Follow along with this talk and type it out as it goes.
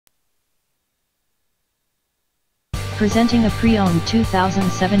Presenting a pre-owned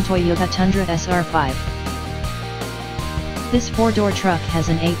 2007 Toyota Tundra SR5. This four-door truck has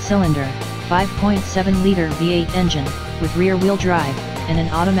an 8-cylinder, 5.7-liter V8 engine, with rear-wheel drive, and an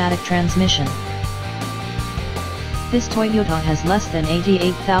automatic transmission. This Toyota has less than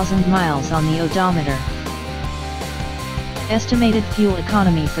 88,000 miles on the odometer. Estimated fuel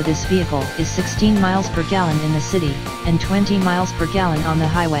economy for this vehicle is 16 miles per gallon in the city, and 20 miles per gallon on the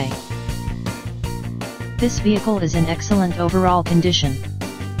highway. This vehicle is in excellent overall condition.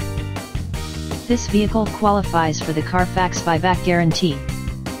 This vehicle qualifies for the Carfax buyback guarantee.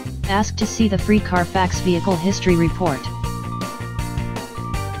 Ask to see the free Carfax Vehicle History Report.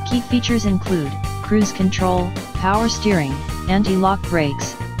 Key features include cruise control, power steering, anti-lock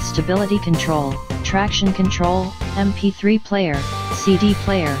brakes, stability control, traction control, MP3 player, CD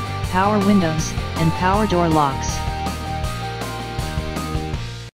player, power windows, and power door locks.